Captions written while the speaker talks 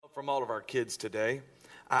From all of our kids today.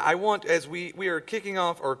 I want, as we are kicking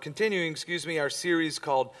off, or continuing, our series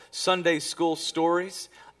called Sunday School Stories,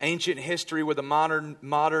 Ancient History with a Modern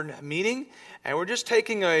Meaning. And we're just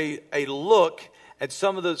taking a look at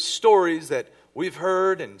some of the stories that we've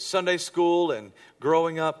heard in Sunday school and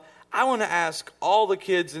growing up. I want to ask all the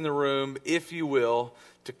kids in the room, if you will,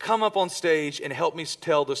 to come up on stage and help me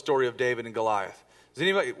tell the story of David and Goliath.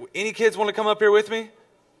 Does any kids want to come up here with me?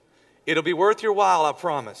 It'll be worth your while, I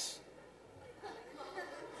promise.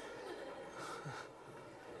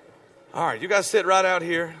 All right, you guys sit right out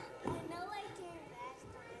here.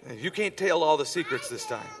 You can't tell all the secrets this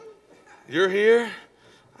time. You're here?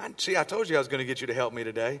 I told you I was going to get you to help me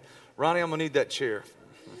today. Ronnie, I'm going to need that chair.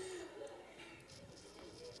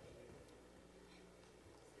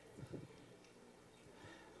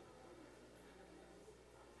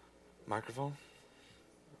 Microphone?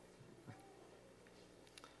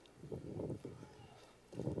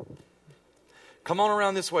 Come on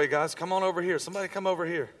around this way, guys. Come on over here. Somebody come over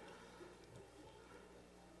here.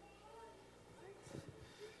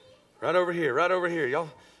 Right over here, right over here. Y'all,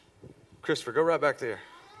 Christopher, go right back there.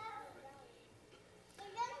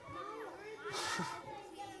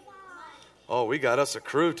 Oh, we got us a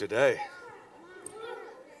crew today.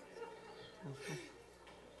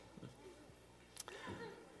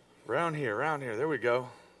 Round here. There we go.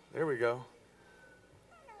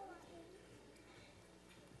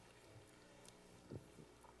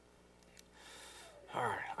 All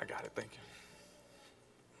right, I got it. Thank you.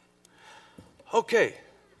 Okay.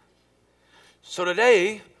 So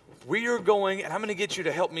today, we are going, and I'm going to get you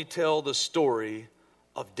to help me tell the story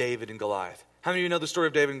of David and Goliath. How many of you know the story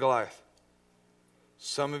of David and Goliath?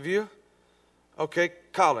 Some of you? Okay,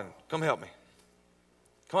 Colin, come help me.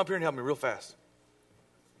 Come up here and help me real fast.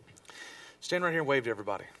 Stand right here and wave to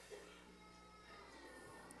everybody.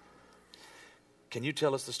 Can you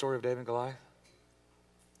tell us the story of David and Goliath?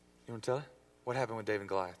 You want to tell it? What happened with David and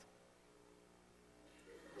Goliath?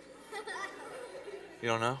 You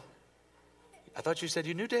don't know? I thought you said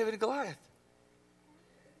you knew David and Goliath.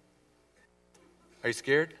 Are you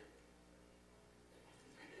scared?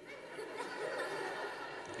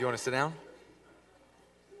 You want to sit down?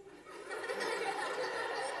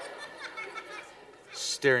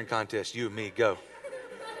 Staring contest, you and me, go.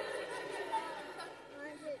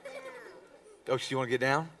 Oh, so you want to get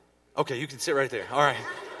down? Okay, you can sit right there. All right.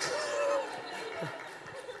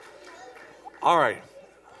 All right.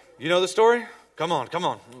 You know the story? Come on.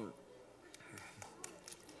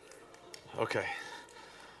 Okay.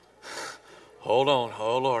 Hold on.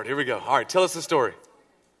 Oh, Lord. Here we go. All right. Tell us the story.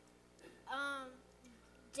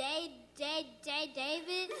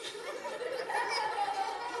 David.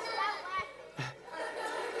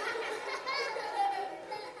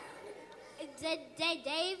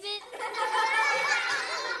 David.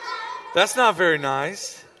 That's not very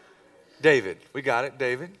nice. David. We got it.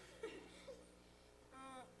 David.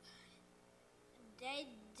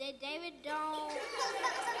 David don't.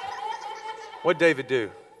 What'd David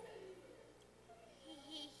do?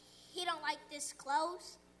 He don't like this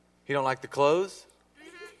clothes. He don't like the clothes?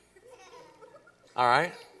 All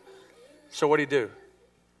right. So what'd he do?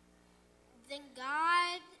 Then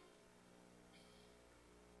God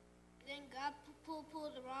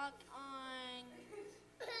pulled the rock on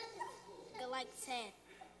Goliath's head.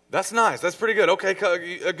 That's nice. That's pretty good. Okay,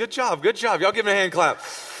 good job. Y'all give him a hand clap.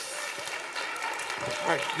 All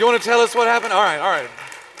right. You want to tell us what happened? All right.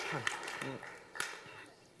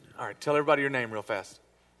 All right, tell everybody your name real fast.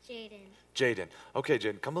 Jaden. Okay,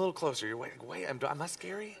 Jaden, come a little closer. You're wait. Am I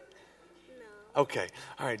scary? No. Okay.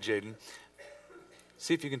 All right, Jaden.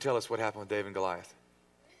 See if you can tell us what happened with David and Goliath.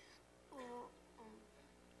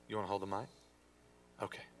 You want to hold the mic?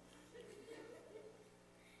 Okay.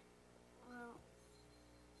 Well,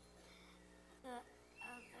 the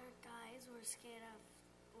other guys were scared of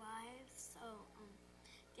Goliath, so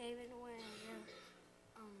David went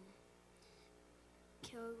to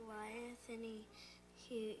kill Goliath, and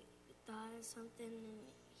he thought of something, and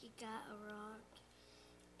he got a rock,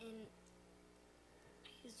 and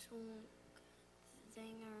he swung the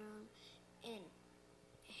thing around and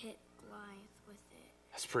hit Goliath with it.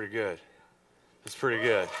 That's pretty good.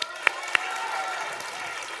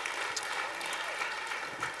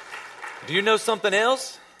 Do you know something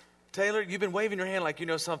else? Taylor, you've been waving your hand like you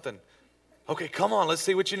know something. Okay, come on, let's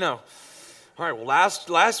see what you know. All right, well,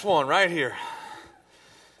 last one right here.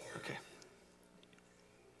 Okay.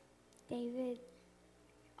 David,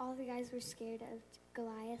 all the guys were scared of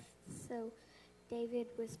Goliath, so David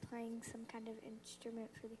was playing some kind of instrument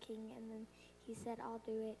for the king, and then he said, "I'll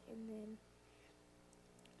do it," and then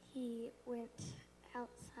he went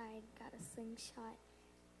outside, got a slingshot,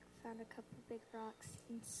 found a couple big rocks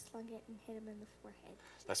and slung it and hit him in the forehead.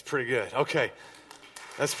 That's pretty good. Okay.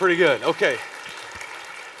 That's pretty good. Okay.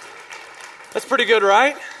 That's pretty good,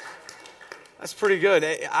 right? That's pretty good.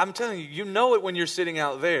 I'm telling you, you know it when you're sitting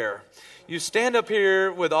out there. You stand up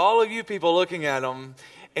here with all of you people looking at them,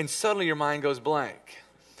 and suddenly your mind goes blank.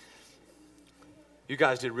 You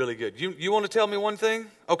guys did really good. You want to tell me one thing?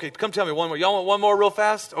 Okay, come tell me one more. Y'all want one more real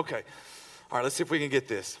fast? Okay. All right, let's see if we can get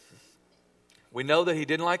this. We know that he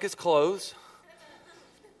didn't like his clothes.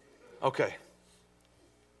 Okay.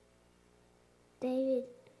 David.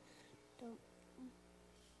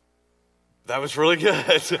 That was really good.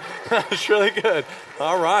 That was really good.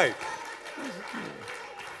 All right.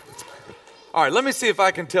 All right, let me see if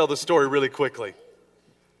I can tell the story really quickly.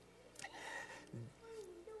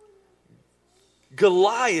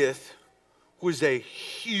 Goliath was a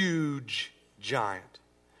huge giant.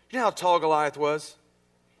 You know how tall Goliath was?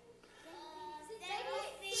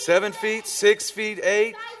 7 feet, 6 feet,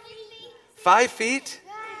 8, 5 feet?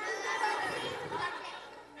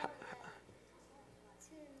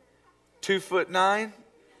 2'9"?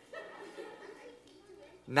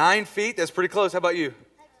 9 feet? That's pretty close. How about you?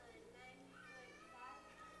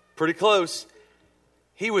 Pretty close.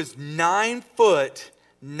 He was 9 foot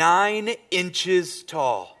 9 inches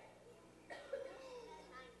tall.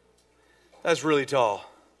 That's really tall.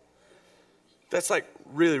 That's like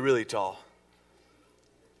really, really tall.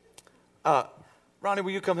 Ronnie,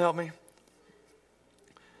 will you come help me?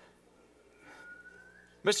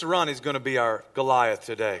 Mr. Ronnie's going to be our Goliath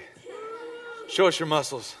today. Show us your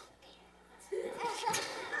muscles.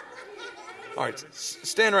 All right,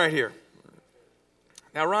 stand right here.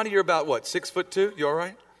 Now, Ronnie, you're about what, 6'2"? You all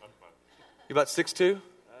right? I'm fine. You about 6'2"?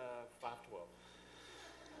 5'12".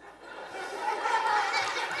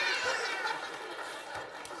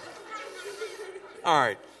 All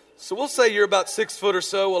right. So we'll say you're about 6 foot or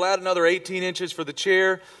so. We'll add another 18 inches for the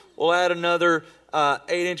chair. We'll add another 8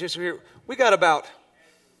 inches here. We got about,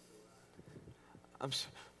 all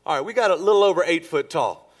right, we got a little over 8 foot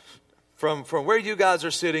tall. From where you guys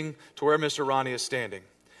are sitting to where Mr. Ronnie is standing.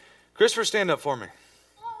 Christopher, stand up for me.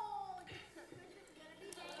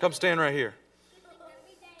 Come stand right here.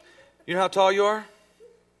 You know how tall you are?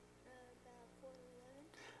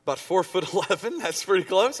 About 4'11". That's pretty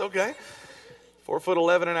close. Okay.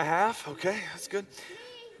 4'11" and a half. Okay, that's good.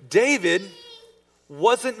 David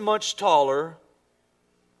wasn't much taller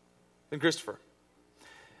than Christopher.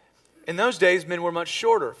 In those days, men were much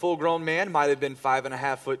shorter. Full-grown man might have been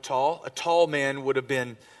 5.5 foot tall. A tall man would have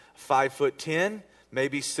been 5'10",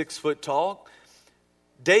 maybe 6 foot tall.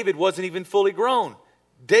 David wasn't even fully grown.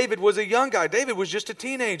 David was a young guy. David was just a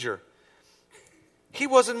teenager. He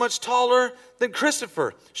wasn't much taller than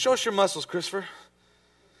Christopher. Show us your muscles, Christopher.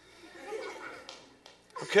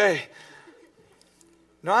 Okay.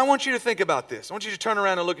 Now I want you to think about this. I want you to turn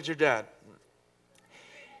around and look at your dad.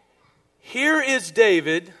 Here is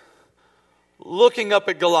David looking up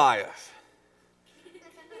at Goliath.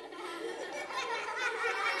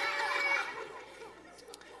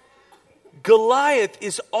 Goliath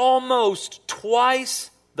is almost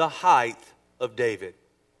twice the height of David.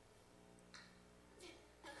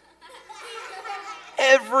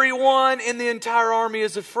 Everyone in the entire army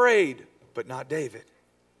is afraid, but not David.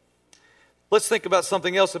 Let's think about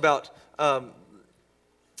something else about, will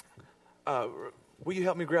you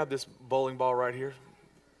help me grab this bowling ball right here?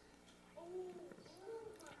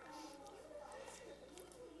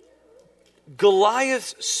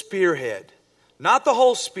 Goliath's spearhead, not the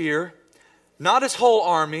whole spear, not his whole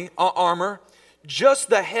armor, just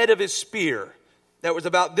the head of his spear that was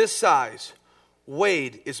about this size,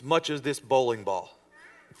 weighed as much as this bowling ball.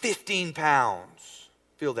 15 pounds.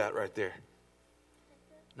 Feel that right there.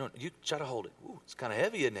 No, you try to hold it. Ooh, it's kind of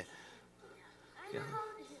heavy, isn't it? Yeah.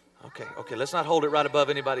 Okay, let's not hold it right above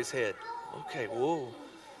anybody's head. Okay, whoa.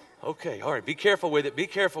 Okay, all right, be careful with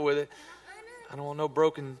it. I don't want no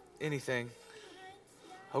broken anything.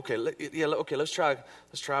 Okay, let's try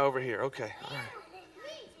over here. Okay, all right.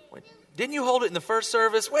 Wait, didn't you hold it in the first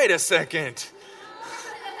service? Wait a second.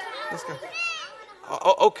 Let's go.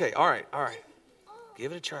 Okay, all right.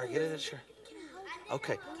 Give it a try.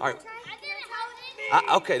 Okay, all right.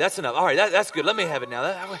 Okay, that's enough. All right, that's good. Let me have it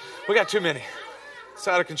now. We got too many. It's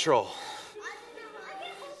out of control.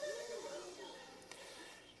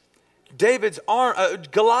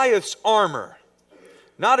 Goliath's armor.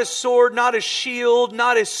 Not his sword, not his shield,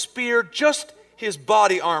 not his spear, just his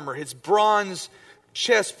body armor, his bronze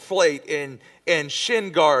chest plate and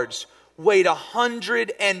shin guards weighed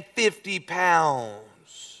 150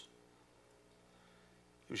 pounds.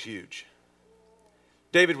 It was huge.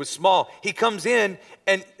 David was small. He comes in,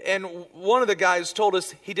 and one of the guys told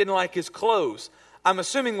us he didn't like his clothes. I'm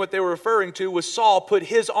assuming what they were referring to was Saul put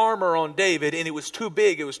his armor on David, and it was too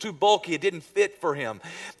big, it was too bulky, it didn't fit for him.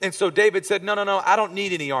 And so David said, no, I don't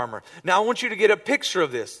need any armor. Now I want you to get a picture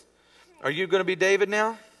of this. Are you going to be David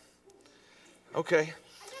now? Okay.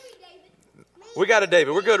 We got a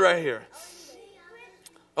David. We're good right here.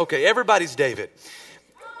 Okay, everybody's David.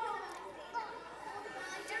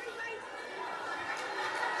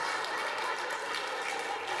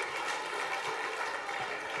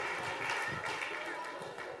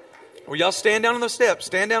 Well, y'all stand down on the step.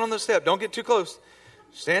 Stand down on the step. Don't get too close.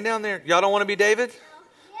 Stand down there. Y'all don't want to be David?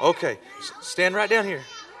 Okay. Stand right down here.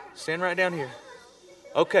 Stand right down here.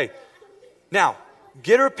 Okay. Now,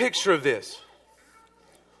 get her a picture of this.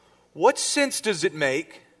 What sense does it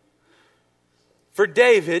make for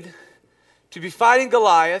David to be fighting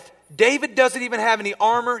Goliath? David doesn't even have any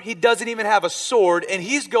armor. He doesn't even have a sword. And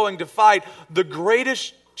he's going to fight the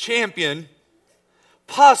greatest champion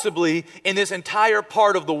possibly in this entire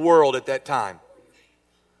part of the world at that time.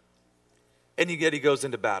 And yet he goes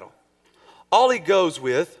into battle. All he goes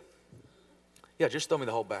with, just throw me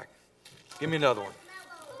the whole bag. Give me another one.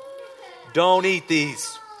 Don't eat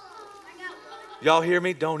these. Y'all hear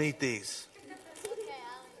me? Don't eat these.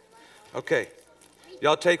 Okay.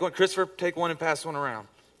 Y'all take one. Christopher, take one and pass one around.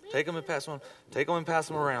 Take them and pass one. Take them and pass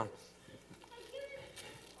them around.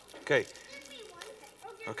 Okay.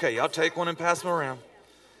 Okay, y'all take one and pass them around.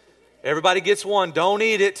 Everybody gets one. Don't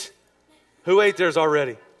eat it. Who ate theirs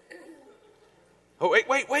already? Oh,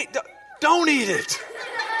 wait. Don't eat it.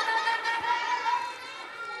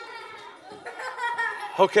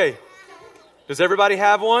 Okay. Does everybody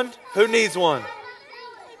have one? Who needs one?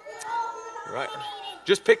 Right.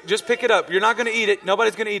 Just pick it up. You're not going to eat it.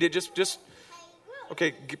 Nobody's going to eat it. Just.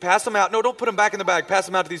 Okay, pass them out. No, don't put them back in the bag. Pass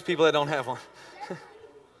them out to these people that don't have one.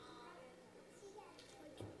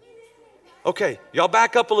 Okay, y'all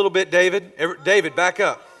back up a little bit, David. David, back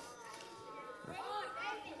up.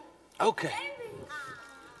 Okay.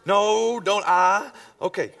 No, don't.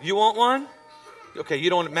 Okay, you want one? Okay, you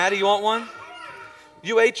don't. Maddie, you want one?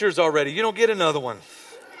 You ate yours already. You don't get another one.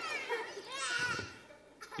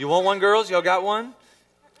 You want one, girls? Y'all got one?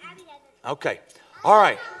 Okay. All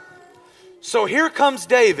right. So here comes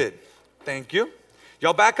David. Thank you.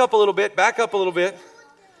 Y'all back up a little bit. Back up a little bit.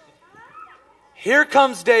 Here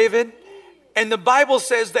comes David. And the Bible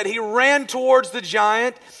says that he ran towards the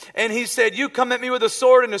giant and he said, you come at me with a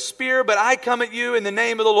sword and a spear, but I come at you in the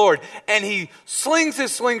name of the Lord. And he slings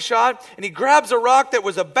his slingshot and he grabs a rock that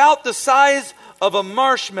was about the size of a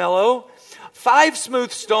marshmallow, 5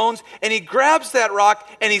 smooth stones, and he grabs that rock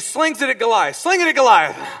and he slings it at Goliath. Sling it at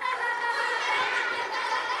Goliath.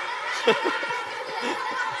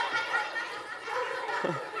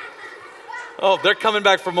 Oh, they're coming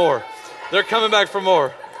back for more. They're coming back for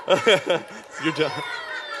more. You're done.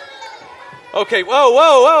 Okay,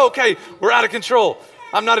 whoa, okay. We're out of control.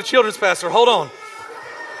 I'm not a children's pastor. Hold on.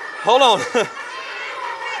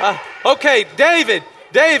 Okay, David,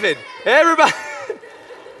 everybody.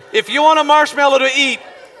 If you want a marshmallow to eat,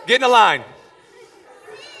 get in a line.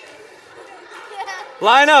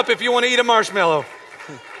 Line up if you want to eat a marshmallow.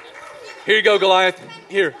 Here you go, Goliath.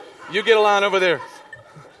 Here, you get a line over there.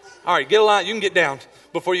 All right, get a line. You can get down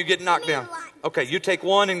before you get knocked down. Okay, you take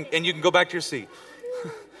one and you can go back to your seat.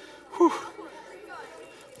 Whew.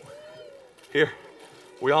 Here,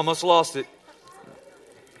 we almost lost it.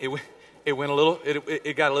 It went a little.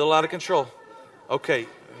 It got a little out of control. Okay,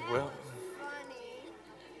 well,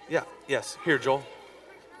 yes. Here, Joel.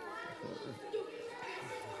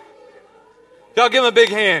 Y'all give him a big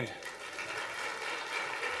hand.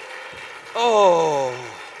 Oh.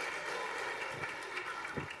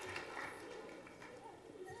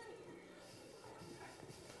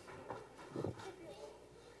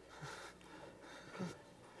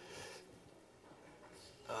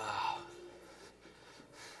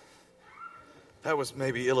 That was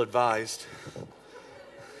maybe ill-advised.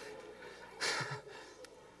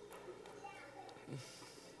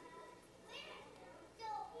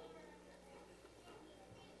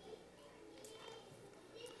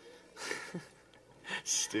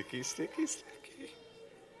 Sticky.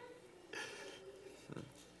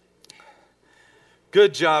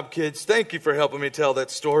 Good job, kids. Thank you for helping me tell that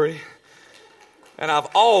story. And I've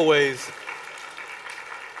always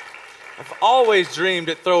dreamed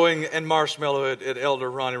at throwing a marshmallow at Elder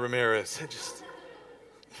Ronnie Ramirez.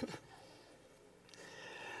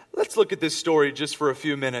 Let's look at this story just for a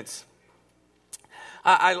few minutes.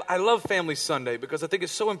 I love Family Sunday because I think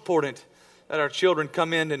it's so important that our children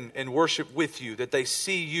come in and worship with you, that they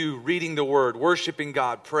see you reading the Word, worshiping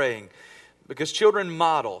God, praying. Because children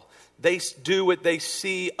model. They do what they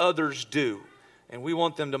see others do. And we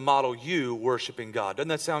want them to model you worshiping God. Doesn't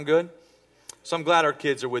that sound good? So I'm glad our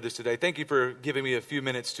kids are with us today. Thank you for giving me a few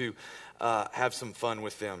minutes to have some fun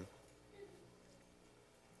with them.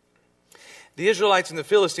 The Israelites and the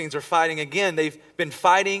Philistines are fighting again. They've been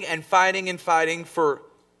fighting and fighting and fighting for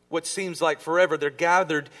what seems like forever. They're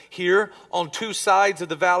gathered here on two sides of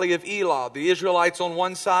the valley of Elah. The Israelites on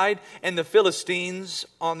one side and the Philistines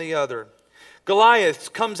on the other.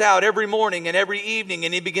 Goliath comes out every morning and every evening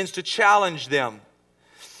and he begins to challenge them.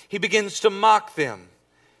 He begins to mock them.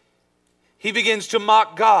 He begins to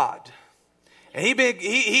mock God. And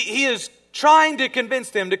he is trying to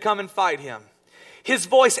convince them to come and fight him. His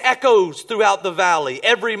voice echoes throughout the valley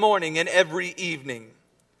every morning and every evening.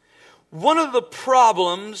 One of the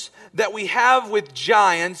problems that we have with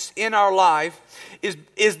giants in our life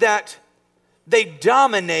is that they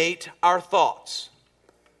dominate our thoughts.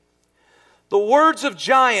 The words of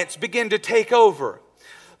giants begin to take over.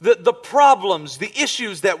 The problems, the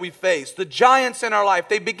issues that we face, the giants in our life,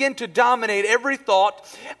 they begin to dominate every thought,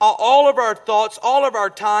 all of our thoughts, all of our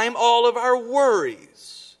time, all of our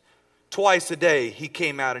worries. Twice a day he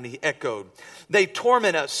came out and he echoed. They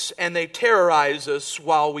torment us and they terrorize us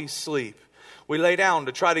while we sleep. We lay down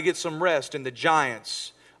to try to get some rest and the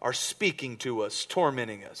giants are speaking to us,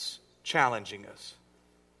 tormenting us, challenging us.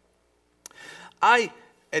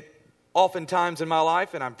 Oftentimes in my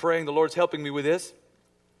life, and I'm praying the Lord's helping me with this,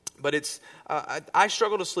 but I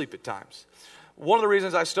struggle to sleep at times. One of the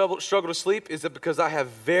reasons I struggle to sleep is that because I have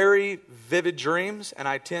very vivid dreams and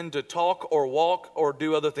I tend to talk or walk or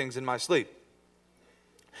do other things in my sleep.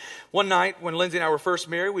 One night when Lindsay and I were first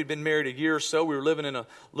married, we'd been married a year or so. We were living in a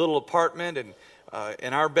little apartment and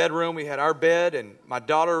in our bedroom we had our bed, and my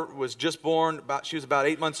daughter was just born. She was about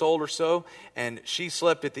 8 months old or so, and she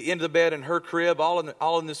slept at the end of the bed in her crib,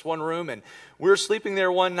 all in this one room. And we were sleeping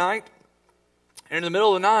there one night, and in the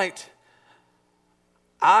middle of the night,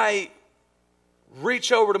 I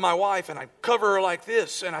reach over to my wife and I cover her like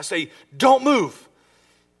this, and I say, "Don't move.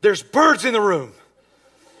 There's birds in the room.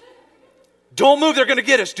 Don't move. They're going to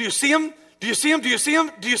get us. Do you see them? Do you see them? Do you see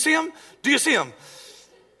them? Do you see them? Do you see them?"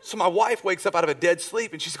 So my wife wakes up out of a dead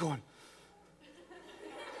sleep and she's going,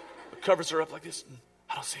 covers her up like this.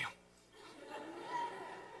 "I don't see him."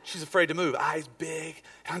 She's afraid to move, eyes big.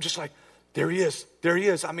 And I'm just like, there he is. There he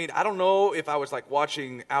is. I mean, I don't know if I was like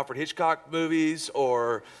watching Alfred Hitchcock movies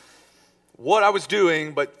or what I was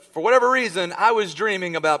doing, but for whatever reason, I was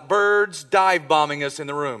dreaming about birds dive bombing us in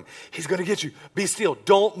the room. "He's going to get you. Be still.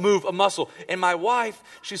 Don't move a muscle." And my wife,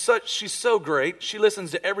 she's so great. She listens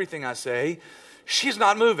to everything I say. She's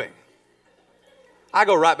not moving. I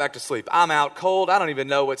go right back to sleep. I'm out cold. I don't even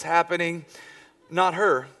know what's happening. Not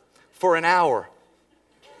her. For an hour.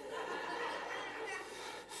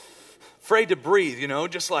 Afraid to breathe,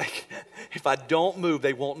 just like if I don't move,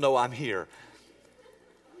 they won't know I'm here.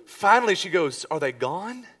 Finally, she goes, "Are they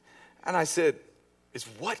gone?" And I said, "Is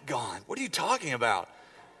what gone? What are you talking about?"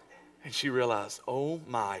 And she realized, oh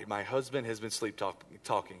my husband has been sleep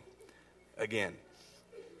talking again.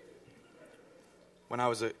 When I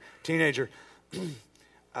was a teenager,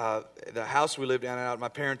 the house we lived in out at my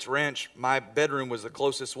parents' ranch, my bedroom was the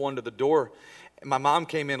closest one to the door. And my mom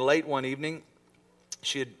came in late one evening.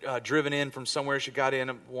 She had driven in from somewhere. She got in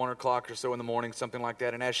at 1 o'clock or so in the morning, something like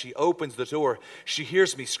that. And as she opens the door, she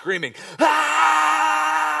hears me screaming, "Ah!"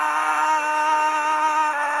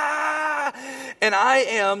 And I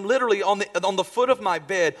am literally on the foot of my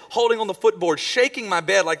bed, holding on the footboard, shaking my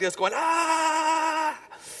bed like this, going, "Ah!"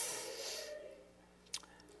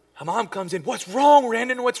 My mom comes in. "What's wrong,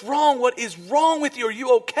 Randon? What's wrong? What is wrong with you? Are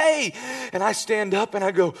you okay?" And I stand up and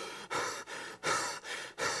I go,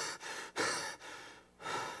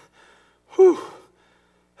 "Whew,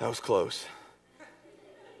 that was close."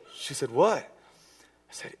 She said, "What?"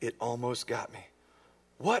 I said, "It almost got me."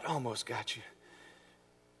 "What almost got you?"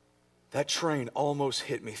 "That train almost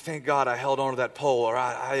hit me. Thank God I held on to that pole or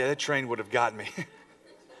that train would have got me."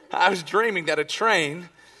 I was dreaming that a train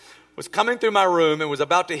was coming through my room and was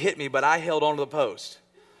about to hit me, but I held on to the post.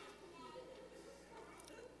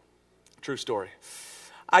 True story.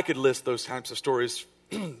 I could list those types of stories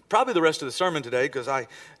probably the rest of the sermon today because I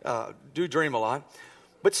do dream a lot.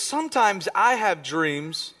 But sometimes I have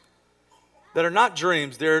dreams that are not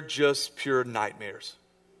dreams. They're just pure nightmares.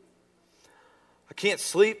 I can't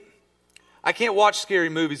sleep. I can't watch scary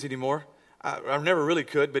movies anymore. I never really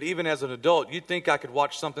could, but even as an adult, you'd think I could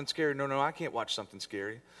watch something scary. No, I can't watch something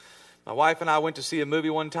scary. My wife and I went to see a movie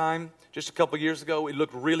one time just a couple years ago. It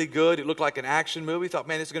looked really good. It looked like an action movie. Thought,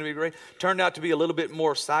 man, this is going to be great. Turned out to be a little bit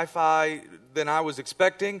more sci-fi than I was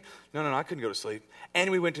expecting. No, I couldn't go to sleep. And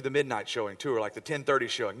we went to the midnight showing too, or like the 10:30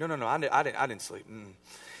 showing. No, I didn't sleep.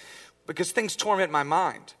 Because things torment my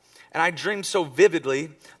mind. And I dream so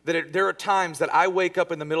vividly that there are times that I wake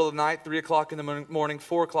up in the middle of the night, 3 o'clock in the morning,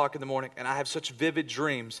 4 o'clock in the morning, and I have such vivid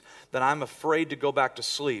dreams that I'm afraid to go back to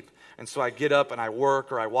sleep. And so I get up and I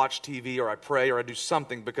work or I watch TV or I pray or I do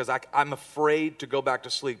something because I'm afraid to go back to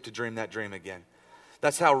sleep to dream that dream again.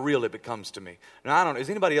 That's how real it becomes to me. Now, I don't know. Is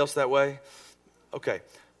anybody else that way? Okay.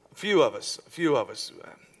 A few of us.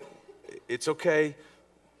 It's okay.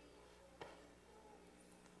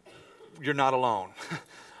 You're not alone.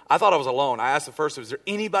 I thought I was alone. I asked the first, is there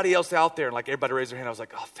anybody else out there? And like everybody raised their hand. I was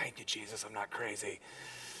like, oh, thank you, Jesus. I'm not crazy.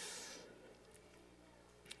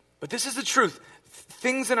 But this is the truth.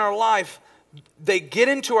 Things in our life, they get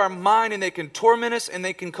into our mind and they can torment us and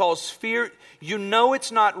they can cause fear. You know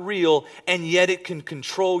it's not real, and yet it can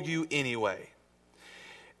control you anyway.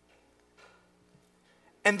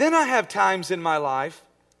 And then I have times in my life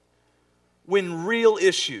when real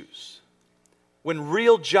issues, when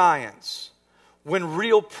real giants, when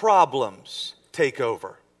real problems take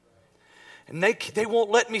over. And they won't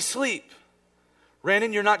let me sleep.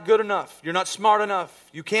 Brandon, you're not good enough. You're not smart enough.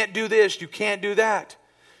 You can't do this. You can't do that.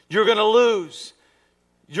 You're going to lose.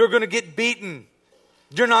 You're going to get beaten.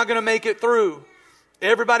 You're not going to make it through.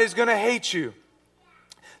 Everybody's going to hate you.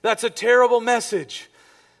 That's a terrible message.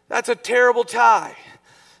 That's a terrible tie.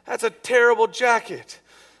 That's a terrible jacket.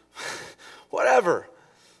 Whatever.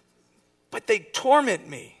 But they torment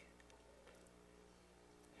me.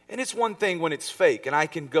 And it's one thing when it's fake and I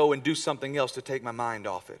can go and do something else to take my mind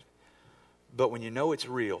off it. But when you know it's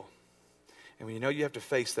real, and when you know you have to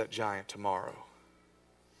face that giant tomorrow,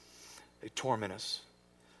 they torment us.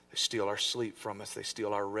 They steal our sleep from us. They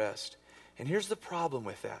steal our rest. And here's the problem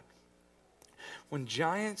with that. When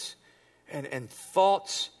giants and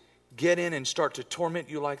thoughts get in and start to torment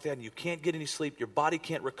you like that, and you can't get any sleep, your body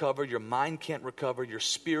can't recover, your mind can't recover, your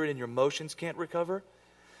spirit and your emotions can't recover,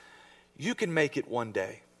 you can make it one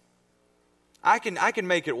day. I can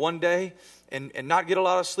make it one day and not get a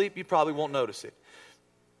lot of sleep. You probably won't notice it.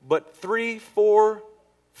 But 3, 4,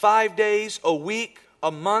 5 days, a week,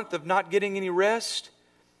 a month of not getting any rest,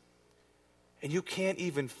 and you can't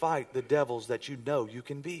even fight the devils that you know you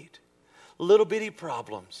can beat. Little bitty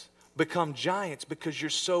problems become giants because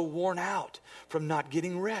you're so worn out from not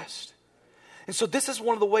getting rest. And so this is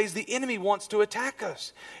one of the ways the enemy wants to attack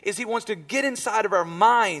us, is he wants to get inside of our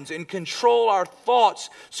minds and control our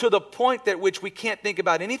thoughts to the point at which we can't think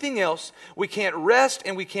about anything else. We can't rest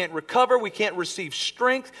and we can't recover. We can't receive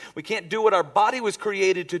strength. We can't do what our body was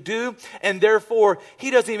created to do. And therefore,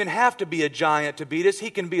 he doesn't even have to be a giant to beat us.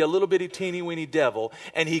 He can be a little bitty teeny weeny devil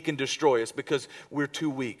and he can destroy us because we're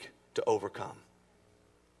too weak to overcome.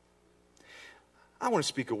 I want to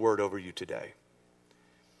speak a word over you today.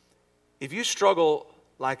 If you struggle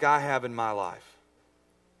like I have in my life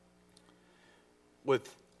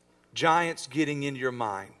with giants getting into your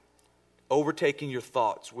mind, overtaking your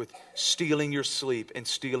thoughts, with stealing your sleep and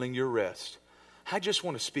stealing your rest, I just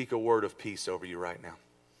want to speak a word of peace over you right now.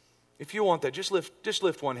 If you want that, just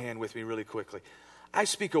lift one hand with me really quickly. I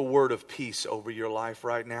speak a word of peace over your life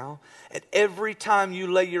right now. And every time you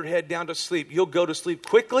lay your head down to sleep, you'll go to sleep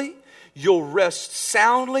quickly, you'll rest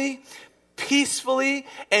soundly, peacefully,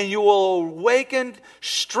 and you will awaken,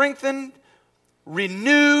 strengthened,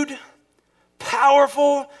 renewed,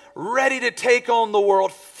 powerful, ready to take on the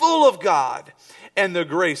world, full of God and the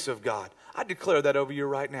grace of God. I declare that over you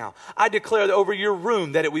right now. I declare that over your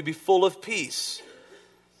room, that it would be full of peace.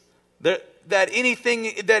 That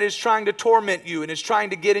anything that is trying to torment you and is trying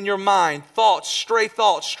to get in your mind, thoughts, stray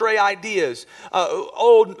ideas,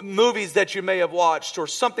 old movies that you may have watched or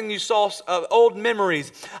something you saw, old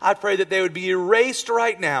memories, I pray that they would be erased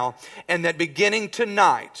right now and that beginning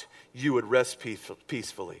tonight you would rest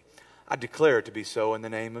peacefully. I declare it to be so in the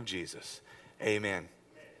name of Jesus. Amen.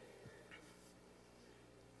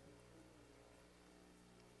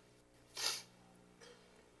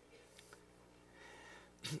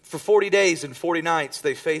 For 40 days and 40 nights,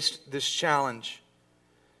 they faced this challenge.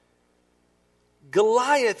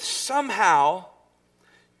 Goliath somehow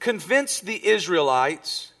convinced the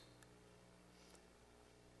Israelites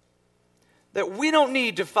that we don't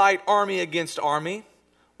need to fight army against army.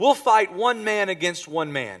 We'll fight one man against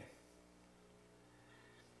one man.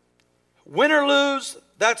 Win or lose,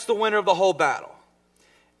 that's the winner of the whole battle.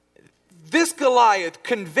 This Goliath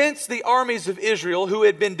convinced the armies of Israel, who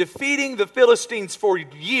had been defeating the Philistines for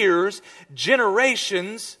years,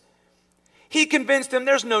 generations, He convinced them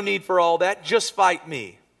there's no need for all that. Just fight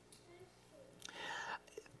me.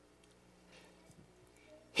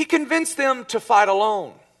 He convinced them to fight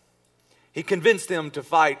alone. He convinced them to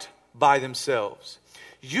fight by themselves.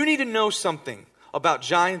 You need to know something about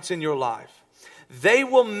giants in your life. They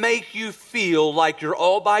will make you feel like you're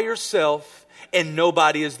all by yourself and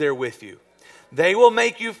nobody is there with you. They will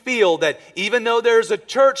make you feel that even though there's a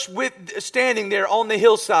church standing there on the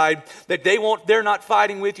hillside, that they're not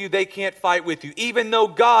fighting with you, they can't fight with you. Even though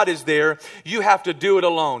God is there, you have to do it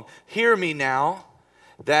alone. Hear me now.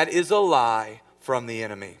 That is a lie from the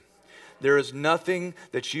enemy. There is nothing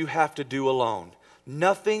that you have to do alone.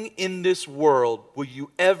 Nothing in this world will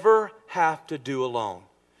you ever have to do alone.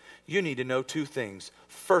 You need to know two things.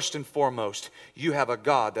 First and foremost, you have a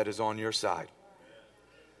God that is on your side.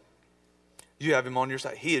 You have Him on your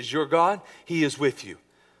side. He is your God. He is with you.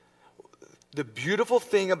 The beautiful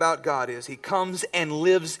thing about God is He comes and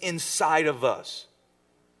lives inside of us.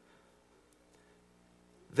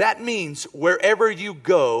 That means wherever you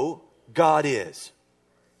go, God is.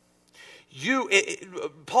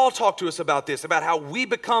 Paul talked to us about this, about how we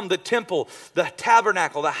become the temple, the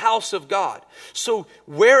tabernacle, the house of God. So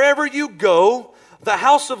wherever you go, the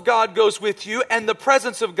house of God goes with you and the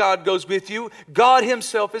presence of God goes with you. God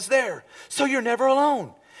Himself is there. So you're never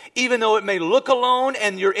alone. Even though it may look alone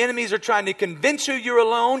and your enemies are trying to convince you you're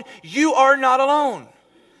alone, you are not alone.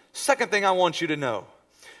 Second thing I want you to know,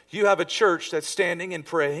 you have a church that's standing and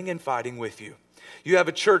praying and fighting with you. You have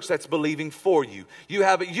a church that's believing for you. You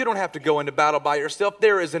don't have to go into battle by yourself.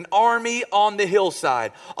 There is an army on the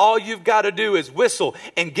hillside. All you've got to do is whistle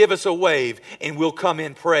and give us a wave, and we'll come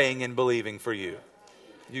in praying and believing for you.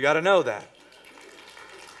 You got to know that.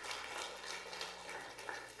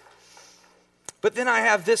 But then I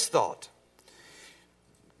have this thought.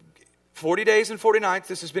 40 days and 40 nights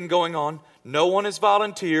this has been going on. No one has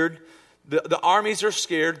volunteered. The armies are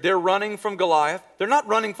scared. They're running from Goliath. They're not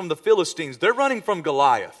running from the Philistines. They're running from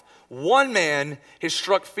Goliath. One man has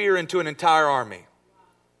struck fear into an entire army.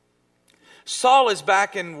 Saul is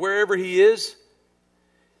back in wherever he is,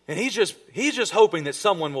 and he's just hoping that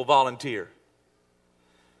someone will volunteer.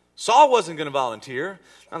 Saul wasn't going to volunteer.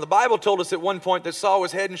 Now, the Bible told us at one point that Saul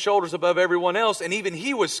was head and shoulders above everyone else, and even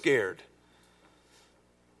he was scared.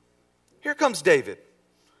 Here comes David.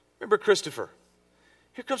 Remember Christopher?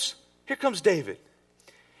 Here comes David.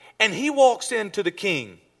 And he walks into the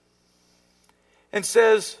king and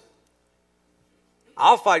says,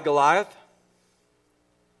 I'll fight Goliath.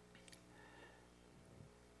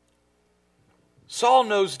 Saul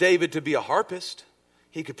knows David to be a harpist.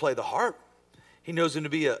 He could play the harp. He knows him to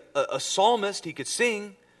be a psalmist. He could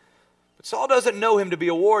sing. But Saul doesn't know him to be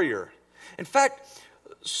a warrior. In fact,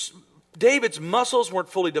 David's muscles weren't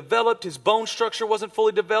fully developed. His bone structure wasn't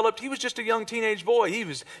fully developed. He was just a young teenage boy.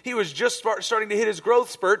 He was just starting to hit his growth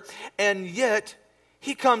spurt. And yet,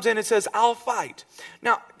 he comes in and says, I'll fight.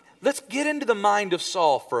 Now, let's get into the mind of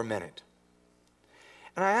Saul for a minute.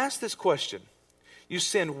 And I ask this question. You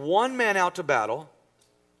send one man out to battle.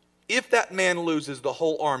 If that man loses, the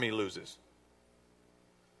whole army loses.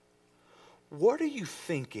 What are you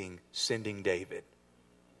thinking sending David?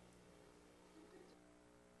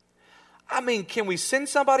 I mean, can we send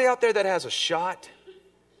somebody out there that has a shot?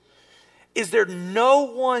 Is there no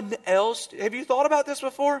one else? Have you thought about this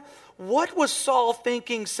before? What was Saul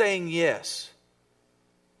thinking saying yes?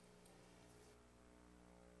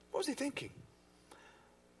 What was he thinking?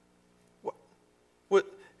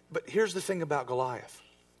 But here's the thing about Goliath.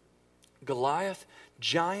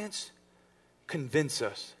 Giants convince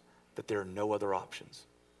us that there are no other options.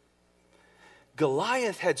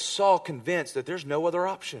 Goliath had Saul convinced that there's no other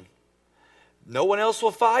option. No one else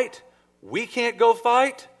will fight. We can't go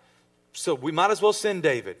fight. So we might as well send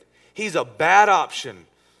David. He's a bad option,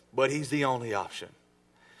 but he's the only option.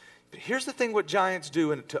 But here's the thing what giants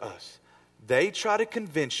do to us. They try to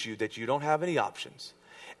convince you that you don't have any options.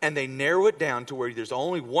 And they narrow it down to where there's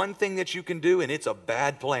only one thing that you can do, and it's a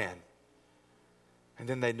bad plan. And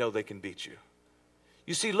then they know they can beat you.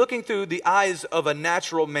 You see, looking through the eyes of a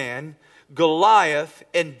natural man, Goliath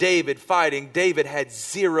and David fighting, David had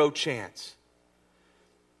zero chance.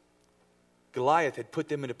 Goliath had put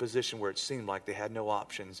them in a position where it seemed like they had no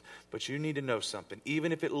options. But you need to know something.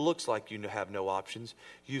 Even if it looks like you have no options,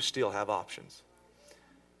 you still have options.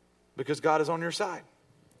 Because God is on your side.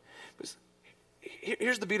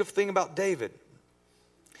 Here's the beautiful thing about David.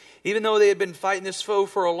 Even though they had been fighting this foe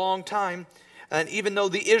for a long time, and even though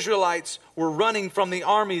the Israelites were running from the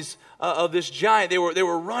armies of this giant, they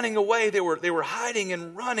were running away, they were hiding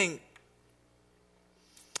and running.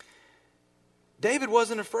 David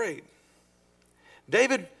wasn't afraid.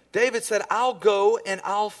 David David said, I'll go and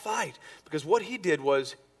I'll fight. Because what he did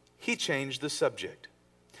was he changed the subject.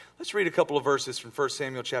 Let's read a couple of verses from 1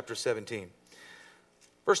 Samuel chapter 17.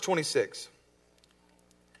 Verse 26.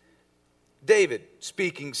 David,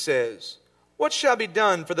 speaking, says, what shall be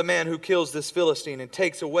done for the man who kills this Philistine and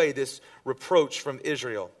takes away this reproach from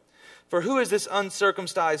Israel? For who is this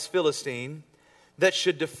uncircumcised Philistine that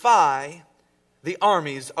should defy the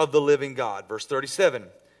armies of the living God? Verse 37.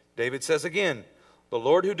 David says again, the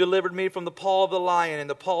Lord who delivered me from the paw of the lion and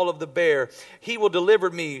the paw of the bear, he will deliver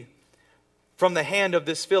me from the hand of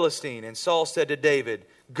this Philistine. And Saul said to David,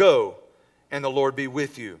 go, and the Lord be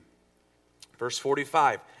with you. Verse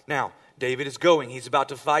 45. Now, David is going. He's about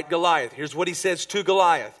to fight Goliath. Here's what he says to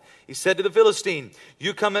Goliath. He said to the Philistine,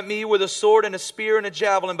 you come at me with a sword and a spear and a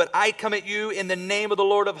javelin, but I come at you in the name of the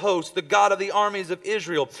Lord of hosts, the God of the armies of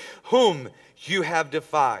Israel, whom you have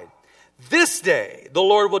defied. This day the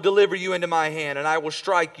Lord will deliver you into my hand, and I will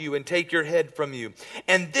strike you and take your head from you.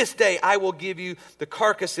 And this day I will give you the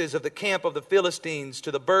carcasses of the camp of the Philistines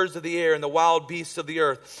to the birds of the air and the wild beasts of the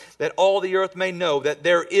earth, that all the earth may know that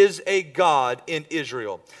there is a God in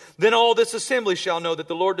Israel. Then all this assembly shall know that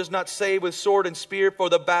the Lord does not save with sword and spear, for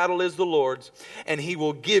the battle is the Lord's, and he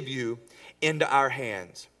will give you into our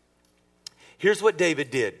hands. Here's what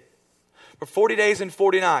David did. For 40 days and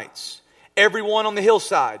 40 nights, everyone on the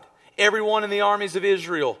hillside, everyone in the armies of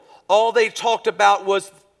Israel, all they talked about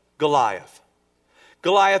was Goliath.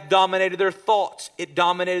 Goliath dominated their thoughts. It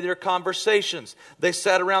dominated their conversations. They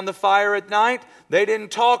sat around the fire at night. They didn't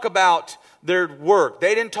talk about their work.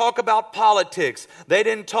 They didn't talk about politics. They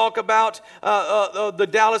didn't talk about the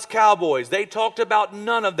Dallas Cowboys. They talked about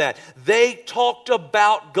none of that. They talked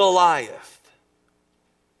about Goliath.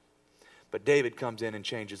 But David comes in and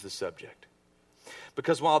changes the subject.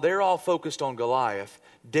 Because while they're all focused on Goliath,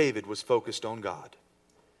 David was focused on God.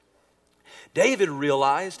 David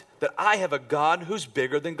realized that I have a God who's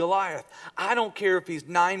bigger than Goliath. I don't care if he's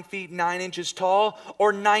 9 feet 9 inches tall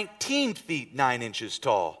or 19 feet 9 inches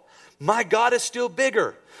tall. My God is still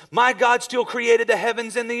bigger. My God still created the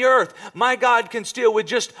heavens and the earth. My God can still, with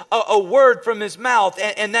just a word from his mouth,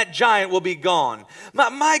 and that giant will be gone.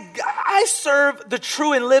 I serve the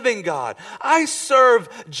true and living God. I serve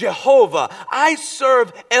Jehovah. I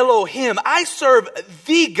serve Elohim. I serve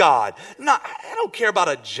the God. I don't care about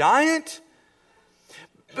a giant.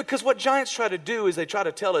 Because what giants try to do is they try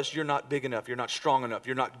to tell us you're not big enough, you're not strong enough,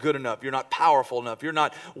 you're not good enough, you're not powerful enough, you're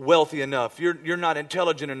not wealthy enough, you're not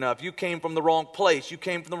intelligent enough, you came from the wrong place, you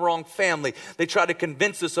came from the wrong family. They try to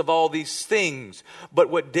convince us of all these things. But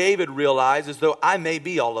what David realized is, though I may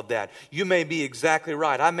be all of that, you may be exactly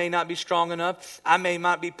right. I may not be strong enough, I may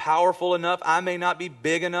not be powerful enough, I may not be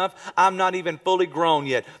big enough, I'm not even fully grown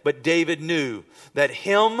yet. But David knew that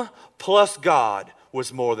him plus God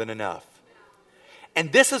was more than enough. And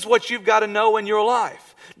this is what you've got to know in your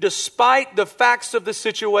life. Despite the facts of the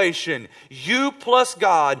situation, you plus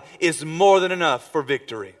God is more than enough for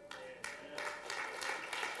victory.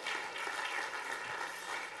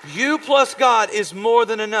 You plus God is more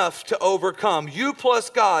than enough to overcome. You plus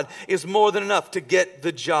God is more than enough to get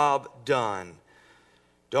the job done.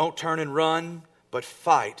 Don't turn and run, but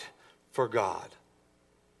fight for God.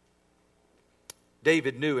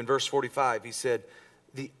 David knew in verse 45, he said,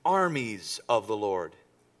 the armies of the Lord.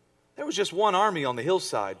 There was just one army on the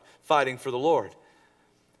hillside fighting for the Lord.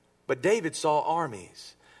 But David saw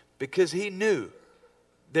armies because he knew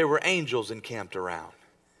there were angels encamped around.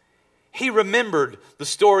 He remembered the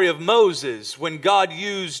story of Moses when God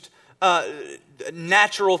used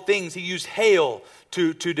natural things. He used hail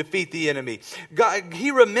to defeat the enemy.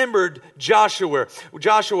 He remembered Joshua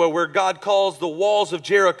where God calls the walls of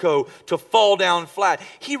Jericho to fall down flat.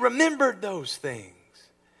 He remembered those things.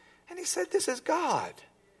 And he said, this is God.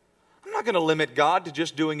 I'm not going to limit God to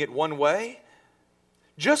just doing it one way.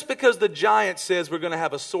 Just because the giant says we're going to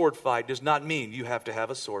have a sword fight does not mean you have to have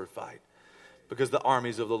a sword fight. Because the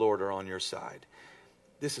armies of the Lord are on your side.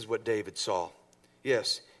 This is what David saw.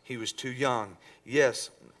 Yes, he was too young. Yes,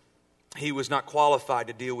 he was not qualified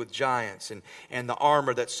to deal with giants, and the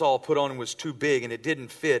armor that Saul put on him was too big and it didn't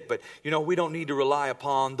fit. But we don't need to rely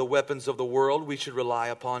upon the weapons of the world. We should rely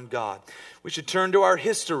upon God. We should turn to our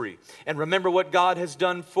history and remember what God has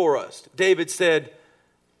done for us. David said,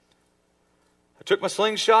 I took my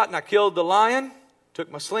slingshot and I killed the lion.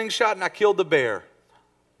 Took my slingshot and I killed the bear.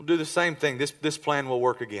 We'll do the same thing. This plan will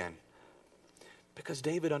work again. Because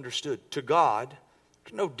David understood, to God,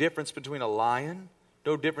 there's no difference between a lion,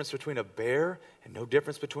 no difference between a bear, and no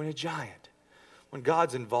difference between a giant. When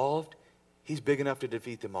God's involved, he's big enough to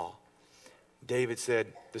defeat them all. David said,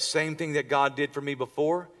 the same thing that God did for me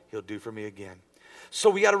before, he'll do for me again. So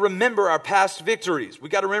we got to remember our past victories. We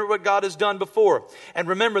got to remember what God has done before. And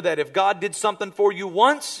remember that if God did something for you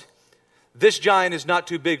once, this giant is not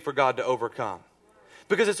too big for God to overcome.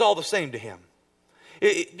 Because it's all the same to him.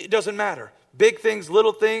 It doesn't matter. Big things,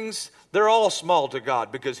 little things, they're all small to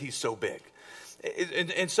God because he's so big.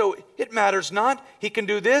 And so it matters not. He can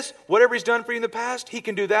do this. Whatever he's done for you in the past, he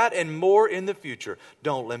can do that and more in the future.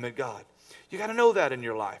 Don't limit God. You got to know that in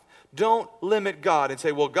your life. Don't limit God and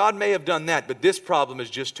say, well, God may have done that, but this problem is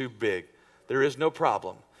just too big. There is no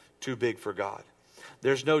problem too big for God.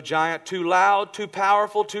 There's no giant too loud, too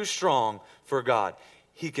powerful, too strong for God.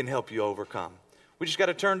 He can help you overcome. We just got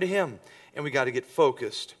to turn to him, and we got to get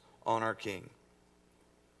focused on our King.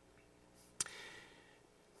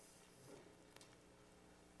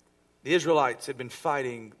 The Israelites had been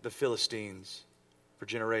fighting the Philistines for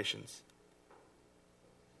generations.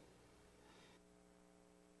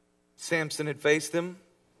 Samson had faced them.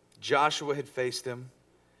 Joshua had faced them.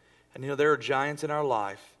 And there are giants in our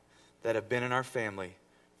life that have been in our family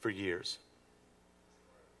for years.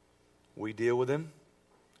 We deal with them.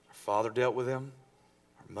 Our father dealt with them.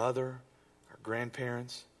 Our mother, our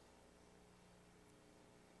grandparents.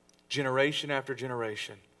 Generation after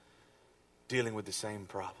generation dealing with the same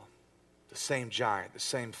problem. The same giant, the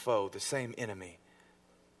same foe, the same enemy.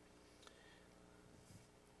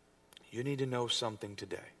 You need to know something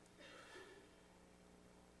today.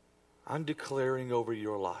 I'm declaring over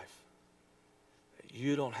your life that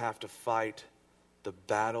you don't have to fight the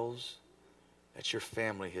battles that your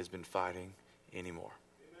family has been fighting anymore.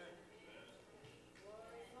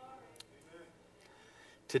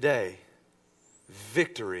 Today,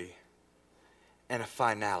 victory and a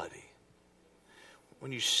finality.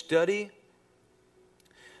 When you study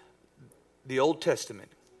the Old Testament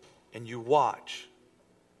and you watch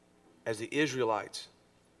as the Israelites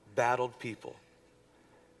battled people,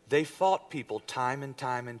 they fought people time and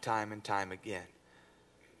time and time and time again.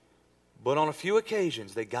 But on a few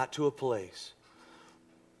occasions, they got to a place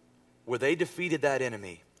where they defeated that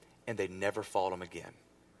enemy and they never fought him again.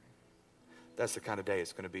 That's the kind of day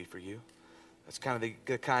it's going to be for you. That's kind of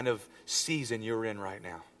the kind of season you're in right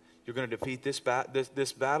now. You're going to defeat this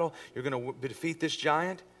battle. You're going to defeat this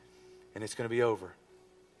giant, and it's going to be over.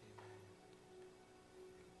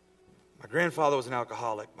 My grandfather was an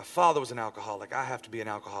alcoholic. My father was an alcoholic. I have to be an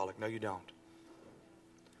alcoholic. No, you don't.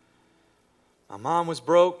 My mom was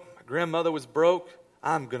broke. My grandmother was broke.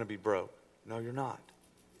 I'm going to be broke. No, you're not.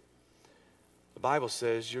 The Bible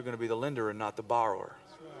says you're going to be the lender and not the borrower.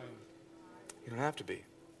 That's right. You don't have to be.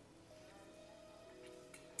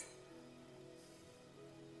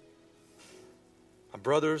 My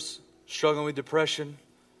brother's struggling with depression.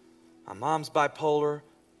 My mom's bipolar.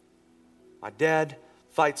 My dad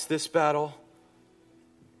fights this battle.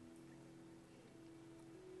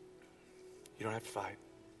 You don't have to fight.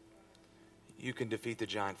 You can defeat the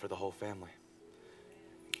giant for the whole family.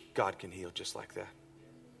 God can heal just like that.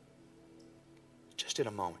 Just in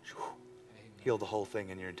a moment. Heal the whole thing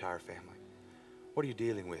in your entire family. What are you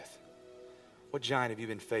dealing with? What giant have you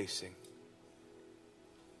been facing?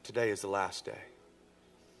 Today is the last day.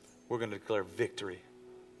 We're going to declare victory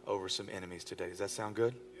over some enemies today. Does that sound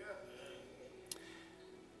good?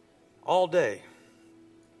 All day,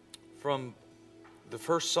 from the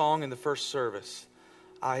first song in the first service,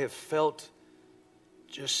 I have felt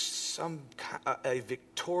just a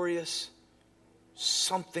victorious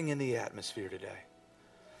something in the atmosphere today.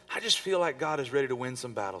 I just feel like God is ready to win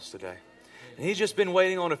some battles today. And he's just been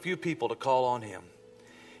waiting on a few people to call on him.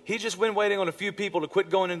 He's just been waiting on a few people to quit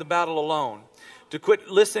going into battle alone, to quit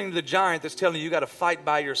listening to the giant that's telling you got to fight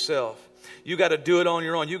by yourself. You got to do it on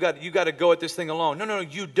your own. You got to go at this thing alone. No,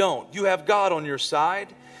 you don't. You have God on your side,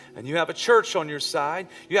 and you have a church on your side.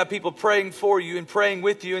 You have people praying for you and praying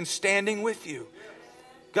with you and standing with you.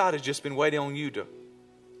 God has just been waiting on you to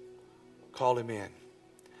call him in.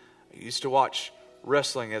 I used to watch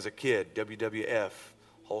wrestling as a kid, WWF,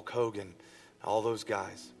 Hulk Hogan, all those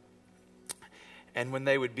guys. And when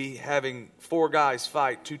they would be having 4 guys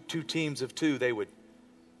fight, two teams of 2, they would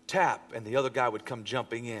tap and the other guy would come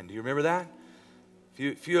jumping in. Do you remember that?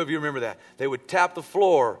 Few of you remember that. They would tap the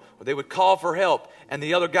floor, or they would call for help, and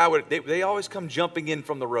the other guy would, they always come jumping in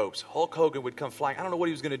from the ropes. Hulk Hogan would come flying. I don't know what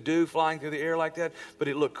he was going to do, flying through the air like that, but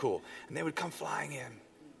it looked cool. And they would come flying in.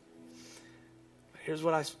 Here's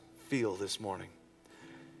what I feel this morning.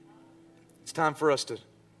 It's time for us to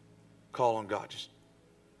call on God. Just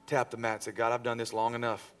tap the mat and say, God, I've done this long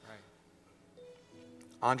enough. Right.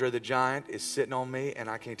 Andre the Giant is sitting on me, and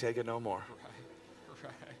I can't take it no more. Right.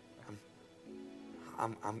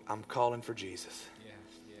 I'm calling for Jesus. Yeah.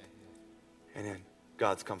 And then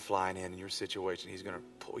God's come flying in your situation. He's going to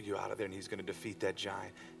pull you out of there, and he's going to defeat that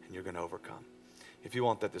giant, and you're going to overcome. If you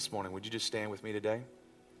want that this morning, would you just stand with me today?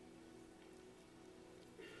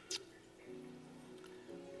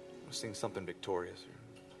 We'll sing something victorious.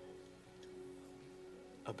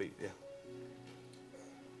 A beat, yeah.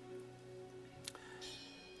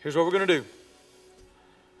 Here's what we're going to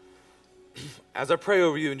do. As I pray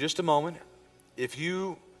over you in just a moment, if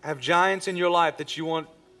you have giants in your life that you want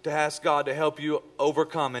to ask God to help you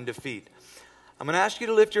overcome and defeat, I'm going to ask you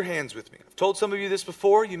to lift your hands with me. I've told some of you this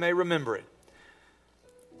before. You may remember it.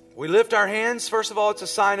 We lift our hands. First of all, it's a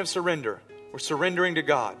sign of surrender. We're surrendering to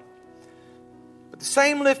God. But the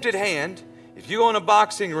same lifted hand, if you go in a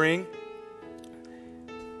boxing ring,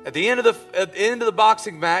 at the end of the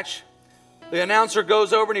boxing match, the announcer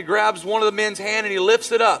goes over and he grabs one of the men's hand and he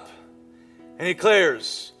lifts it up and he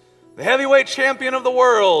declares, the heavyweight champion of the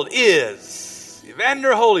world is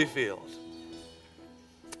Evander Holyfield.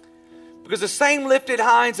 Because the same lifted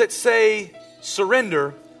hands that say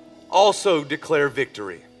surrender also declare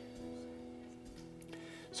victory.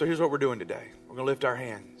 So here's what we're doing today. We're going to lift our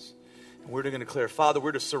hands and we're going to declare, Father,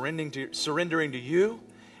 we're surrendering to you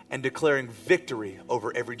and declaring victory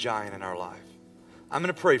over every giant in our life. I'm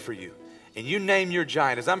going to pray for you. And you name your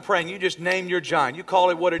giant. As I'm praying, you just name your giant. You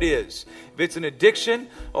call it what it is. If it's an addiction,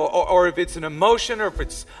 or if it's an emotion, or if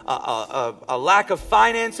it's a lack of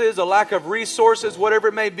finances, a lack of resources, whatever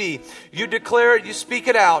it may be, you declare it, you speak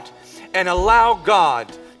it out, and allow God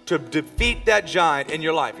to defeat that giant in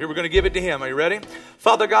your life. Here, we're going to give it to Him. Are you ready?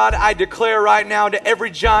 Father God, I declare right now to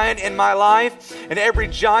every giant in my life and every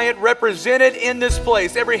giant represented in this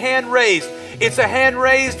place, every hand raised, it's a hand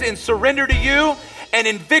raised in surrender to you and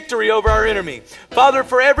in victory over our enemy. Father,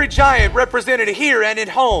 for every giant represented here and at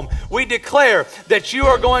home, we declare that you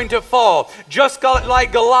are going to fall. Just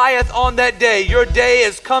like Goliath on that day, your day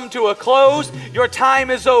has come to a close. Your time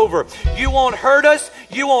is over. You won't hurt us.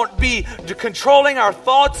 You won't be controlling our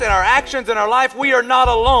thoughts and our actions in our life. We are not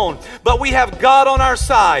alone, but we have God on our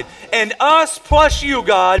side. And us plus you,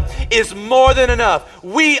 God, is more than enough.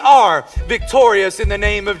 We are victorious in the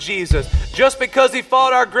name of Jesus. Just because He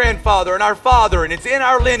fought our grandfather and our father, and it's in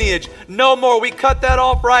our lineage, no more. We cut that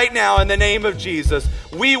off right now in the name of Jesus.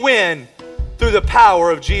 We win through the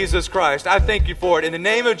power of Jesus Christ. I thank you for it. In the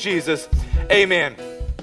name of Jesus, amen.